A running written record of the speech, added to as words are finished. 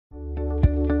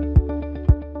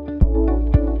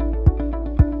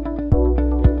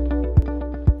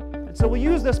we'll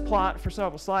use this plot for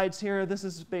several slides here. This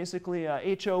is basically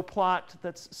a HO plot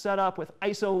that's set up with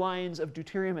iso lines of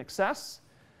deuterium excess.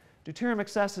 Deuterium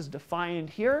excess is defined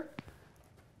here.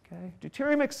 Okay.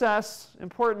 Deuterium excess,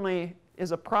 importantly,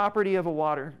 is a property of a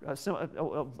water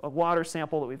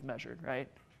sample that we've measured, right?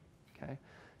 Okay.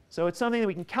 So it's something that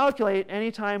we can calculate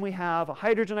anytime we have a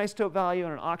hydrogen isotope value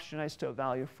and an oxygen isotope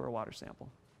value for a water sample.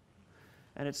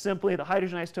 And it's simply the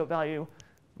hydrogen isotope value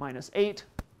minus 8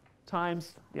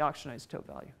 times the oxygen isotope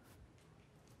value.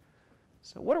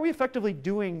 So what are we effectively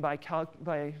doing by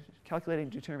calculating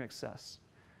deuterium excess?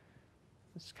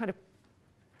 It's kind of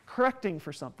correcting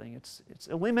for something. It's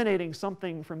eliminating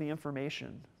something from the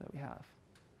information that we have.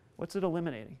 What's it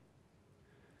eliminating?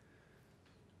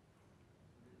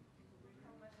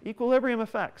 Equilibrium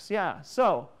effects, yeah.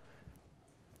 So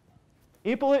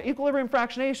equilibrium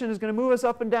fractionation is going to move us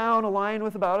up and down a line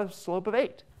with about a slope of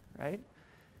 8, right?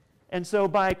 And so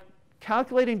by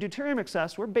calculating deuterium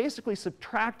excess, we're basically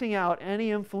subtracting out any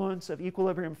influence of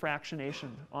equilibrium fractionation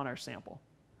on our sample,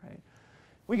 right?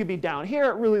 We could be down here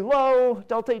at really low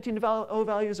delta 18O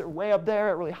values, or way up there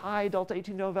at really high delta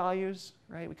 18O values,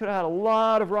 right? We could have had a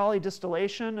lot of Rayleigh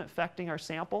distillation affecting our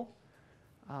sample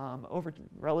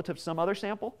relative to some other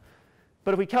sample.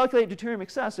 But if we calculate deuterium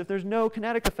excess, if there's no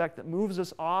kinetic effect that moves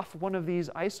us off one of these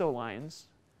iso lines,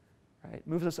 right,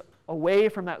 moves us away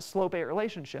from that slope 8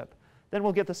 relationship, then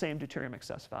we'll get the same deuterium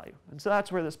excess value. And so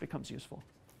that's where this becomes useful.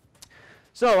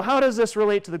 So how does this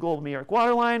relate to the global meteoric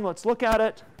waterline? Let's look at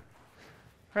it.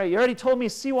 All right, you already told me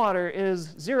seawater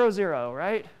is 0, 0,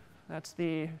 right? That's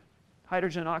the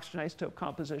hydrogen oxygen isotope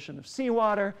composition of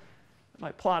seawater.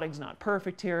 My plotting's not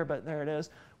perfect here, but there it is.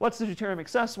 What's the deuterium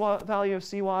excess value of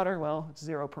seawater? Well, it's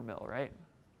 0 per mil, right?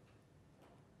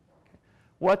 Okay.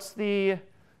 What's the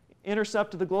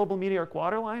intercept of the global meteoric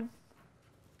waterline?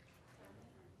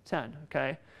 10,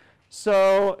 okay.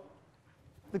 So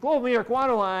the global meteoric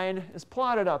waterline is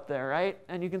plotted up there, right?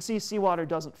 And you can see seawater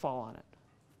doesn't fall on it.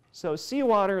 So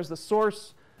seawater is the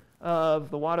source of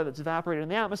the water that's evaporated in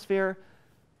the atmosphere,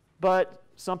 but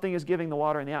something is giving the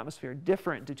water in the atmosphere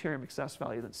different deuterium excess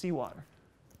value than seawater.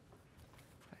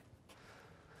 Okay.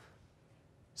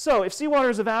 So if seawater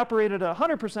is evaporated at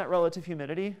 100% relative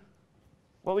humidity,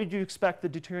 what would you expect the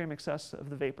deuterium excess of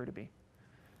the vapor to be?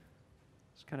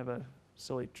 It's kind of a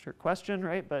silly trick question,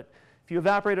 right? But if you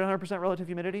evaporate at 100% relative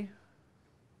humidity,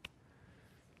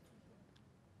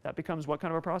 that becomes what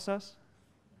kind of a process?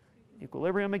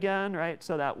 Equilibrium again, right?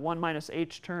 So that 1 minus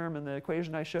h term in the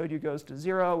equation I showed you goes to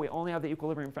 0. We only have the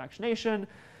equilibrium fractionation.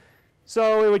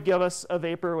 So it would give us a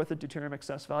vapor with a deuterium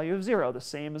excess value of 0, the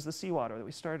same as the seawater that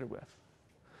we started with.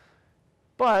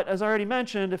 But as I already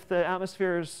mentioned, if the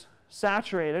atmosphere is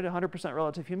saturated, 100%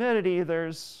 relative humidity,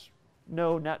 there's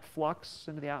no net flux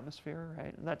into the atmosphere,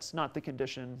 right? And that's not the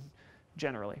condition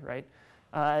generally, right?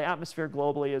 Atmosphere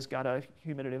globally has got a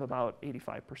humidity of about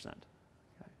 85%.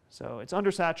 So it's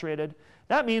undersaturated.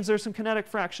 That means there's some kinetic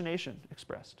fractionation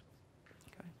expressed.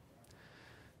 Okay.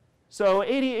 So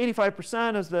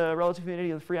 85% is the relative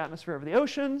humidity of the free atmosphere of the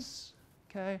oceans.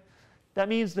 Okay. That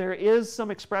means there is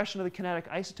some expression of the kinetic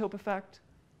isotope effect.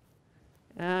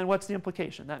 And what's the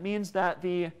implication? That means that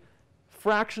the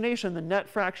fractionation, the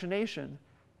net fractionation,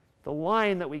 the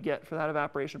line that we get for that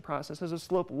evaporation process has a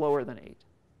slope lower than 8.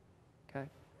 Okay.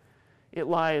 It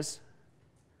lies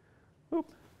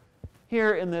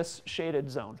here in this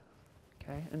shaded zone.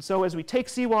 Okay? And so as we take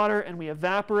seawater and we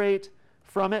evaporate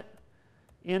from it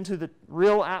into the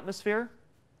real atmosphere,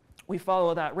 we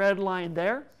follow that red line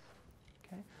there.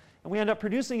 Okay? And we end up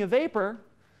producing a vapor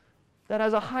that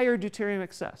has a higher deuterium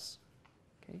excess.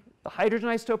 Okay? The hydrogen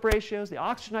isotope ratios, the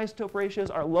oxygen isotope ratios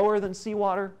are lower than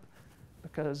seawater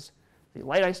because the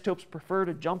light isotopes prefer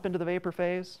to jump into the vapor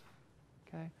phase.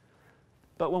 Okay?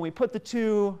 But when we put the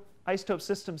two isotope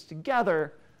systems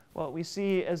together, what we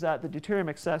see is that the deuterium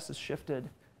excess is shifted,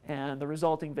 and the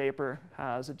resulting vapor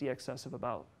has a d excess of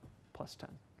about plus 10.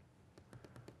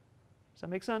 Does that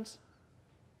make sense?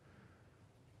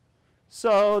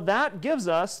 So that gives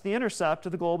us the intercept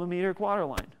of the global meteoric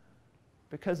waterline,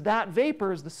 because that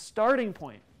vapor is the starting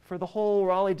point for the whole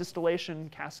Rayleigh distillation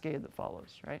cascade that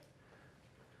follows, right?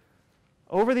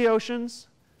 Over the oceans,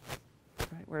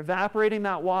 right, we're evaporating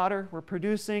that water. We're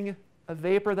producing a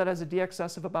vapor that has a d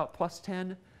excess of about plus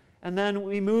 10. And then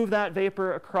we move that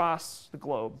vapor across the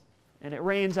globe, and it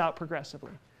rains out progressively.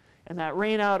 And that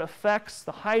rain out affects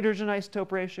the hydrogen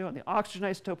isotope ratio and the oxygen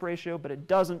isotope ratio, but it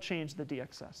doesn't change the d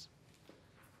excess.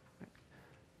 Right.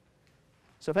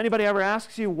 So if anybody ever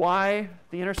asks you why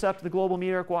the intercept of the global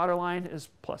meteoric waterline is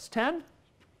plus 10,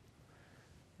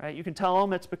 right, you can tell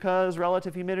them it's because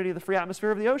relative humidity of the free atmosphere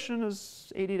of the ocean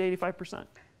is 80 to 85%.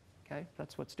 Okay,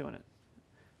 that's what's doing it.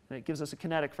 And it gives us a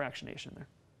kinetic fractionation there.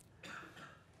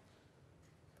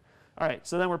 All right,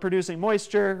 so then we're producing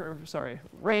moisture, or sorry,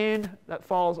 rain that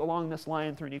falls along this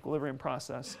line through an equilibrium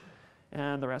process,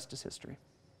 and the rest is history.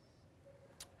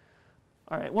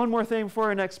 All right, one more thing before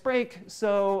our next break.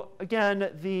 So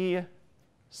again, the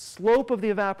slope of the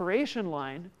evaporation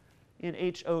line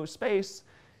in HO space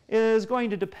is going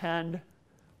to depend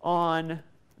on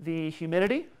the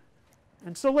humidity.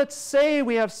 And so let's say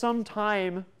we have some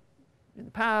time in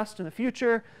the past, in the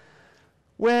future,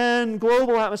 when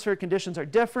global atmospheric conditions are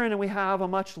different and we have a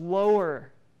much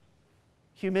lower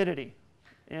humidity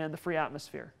in the free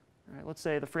atmosphere. All right, let's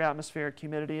say the free atmospheric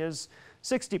humidity is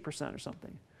 60% or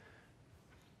something.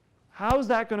 How is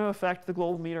that going to affect the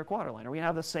global meteoric waterline? Are we going to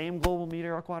have the same global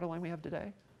meteoric waterline we have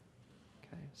today?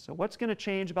 Okay, so what's going to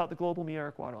change about the global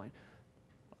meteoric waterline?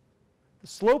 The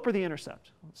slope or the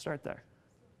intercept? Let's start there.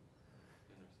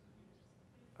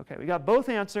 Okay, we got both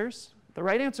answers. The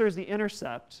right answer is the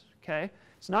intercept. Okay,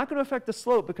 it's not going to affect the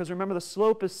slope because remember the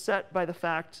slope is set by the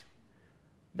fact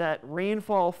that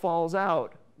rainfall falls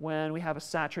out when we have a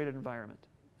saturated environment,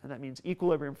 and that means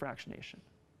equilibrium fractionation.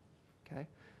 Okay,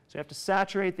 so you have to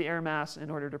saturate the air mass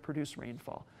in order to produce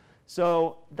rainfall.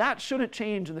 So that shouldn't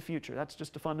change in the future. That's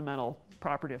just a fundamental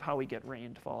property of how we get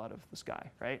rain to fall out of the sky,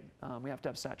 right? We have to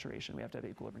have saturation. We have to have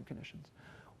equilibrium conditions.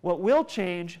 What will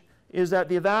change is that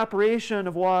the evaporation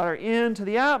of water into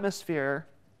the atmosphere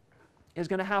is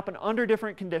going to happen under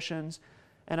different conditions,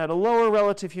 and at a lower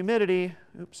relative humidity,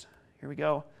 oops, here we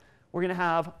go, we're going to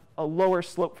have a lower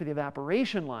slope for the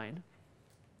evaporation line.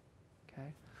 Okay?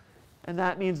 And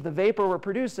that means the vapor we're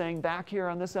producing back here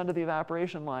on this end of the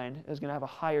evaporation line is going to have a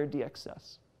higher d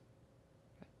excess.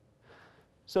 Okay?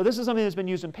 So this is something that's been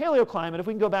used in paleoclimate. If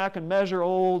we can go back and measure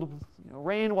old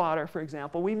rainwater, for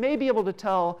example, we may be able to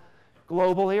tell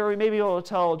globally, or we may be able to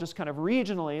tell just kind of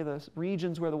regionally, the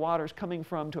regions where the water is coming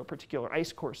from to a particular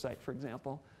ice core site, for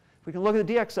example. If we can look at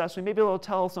the d-excess, we may be able to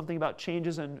tell something about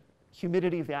changes in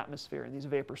humidity of the atmosphere in these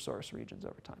vapor source regions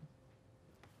over time.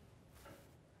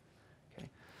 Okay.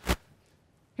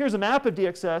 Here's a map of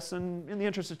d-excess, and in the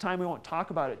interest of time, we won't talk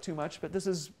about it too much, but this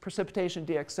is precipitation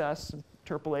d-excess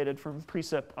interpolated from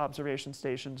precip observation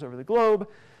stations over the globe.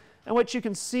 And what you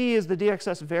can see is the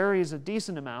d-excess varies a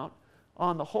decent amount.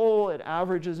 On the whole, it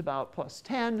averages about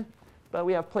 +10, but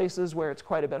we have places where it's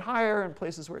quite a bit higher and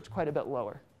places where it's quite a bit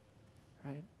lower.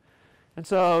 Right? And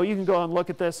so you can go and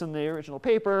look at this in the original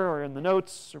paper or in the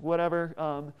notes or whatever,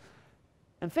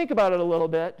 and think about it a little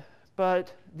bit.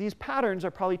 But these patterns are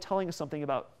probably telling us something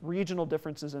about regional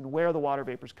differences in where the water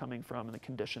vapor is coming from and the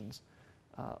conditions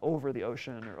over the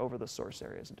ocean or over the source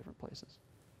areas in different places.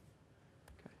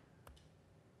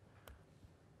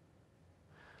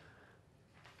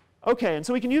 Okay, and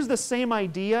so we can use the same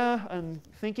idea in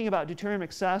thinking about deuterium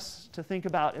excess to think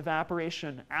about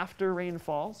evaporation after rain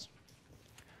falls.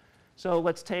 So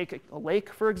let's take a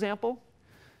lake, for example.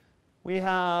 We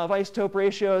have isotope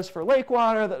ratios for lake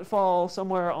water that fall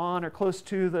somewhere on or close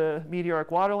to the meteoric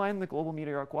waterline, the global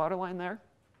meteoric waterline there,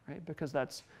 right? Because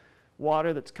that's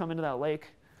water that's come into that lake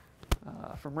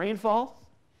from rainfall.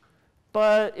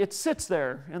 But it sits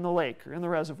there in the lake or in the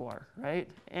reservoir, right?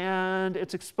 And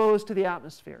it's exposed to the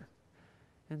atmosphere.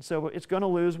 And so it's going to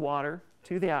lose water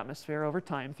to the atmosphere over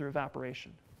time through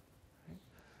evaporation. Right?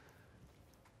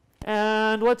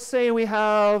 And let's say we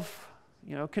have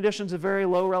conditions of very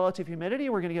low relative humidity.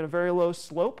 We're going to get a very low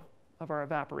slope of our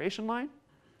evaporation line.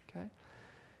 Okay?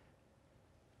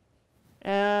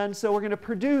 And so we're going to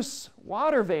produce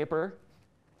water vapor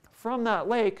from that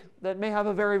lake that may have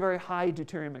a very, very high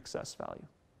deuterium excess value.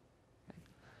 Okay.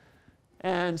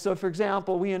 And so, for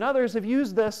example, we and others have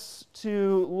used this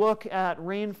to look at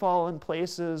rainfall in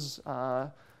places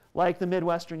like the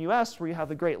Midwestern US, where you have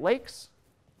the Great Lakes.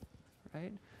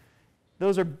 Right?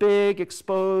 Those are big,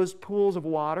 exposed pools of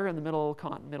water in the middle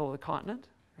of the continent.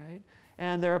 Right?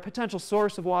 And they're a potential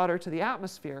source of water to the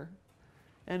atmosphere.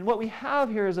 And what we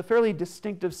have here is a fairly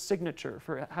distinctive signature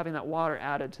for having that water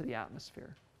added to the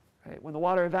atmosphere. Right? When the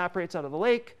water evaporates out of the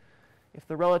lake, if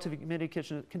the relative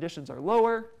humidity conditions are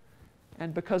lower,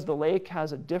 and because the lake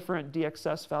has a different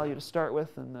d-excess value to start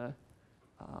with than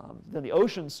the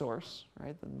ocean source,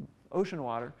 right, than ocean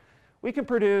water, we can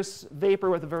produce vapor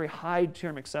with a very high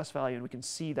deuterium excess value, and we can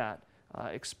see that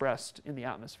expressed in the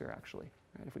atmosphere, actually,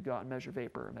 right, if we go out and measure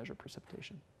vapor or measure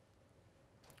precipitation.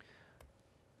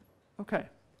 Okay.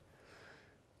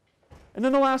 And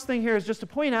then the last thing here is just to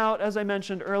point out, as I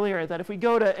mentioned earlier, that if we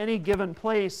go to any given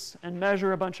place and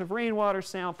measure a bunch of rainwater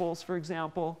samples, for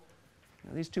example,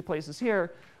 these two places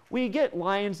here, we get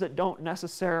lines that don't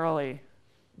necessarily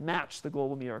match the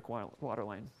global meteoric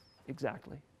waterline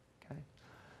exactly. Okay?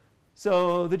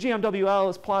 So the GMWL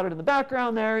is plotted in the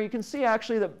background there. You can see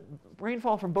actually that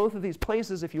rainfall from both of these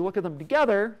places, if you look at them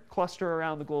together, cluster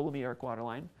around the global meteoric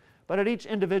waterline. But at each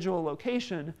individual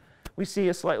location, we see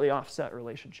a slightly offset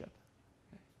relationship.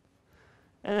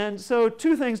 And so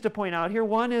two things to point out here.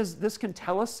 One is this can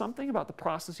tell us something about the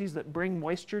processes that bring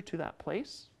moisture to that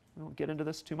place. We won't get into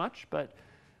this too much, but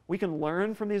we can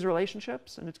learn from these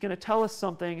relationships. And it's going to tell us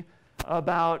something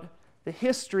about the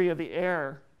history of the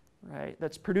air, right,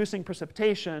 that's producing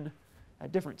precipitation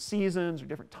at different seasons or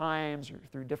different times or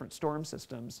through different storm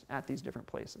systems at these different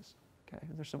places. Okay?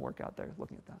 And there's some work out there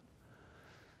looking at that.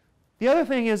 The other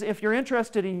thing is, if you're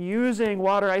interested in using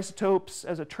water isotopes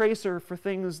as a tracer for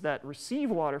things that receive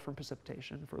water from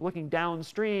precipitation, if we're looking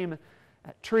downstream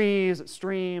at trees, at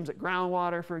streams, at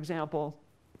groundwater, for example,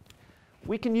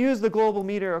 we can use the global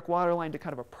meteoric waterline to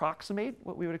kind of approximate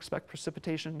what we would expect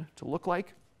precipitation to look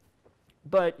like.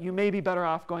 But you may be better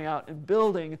off going out and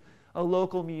building a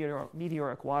local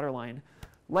meteoric waterline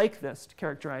like this to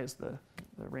characterize the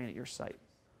rain at your site.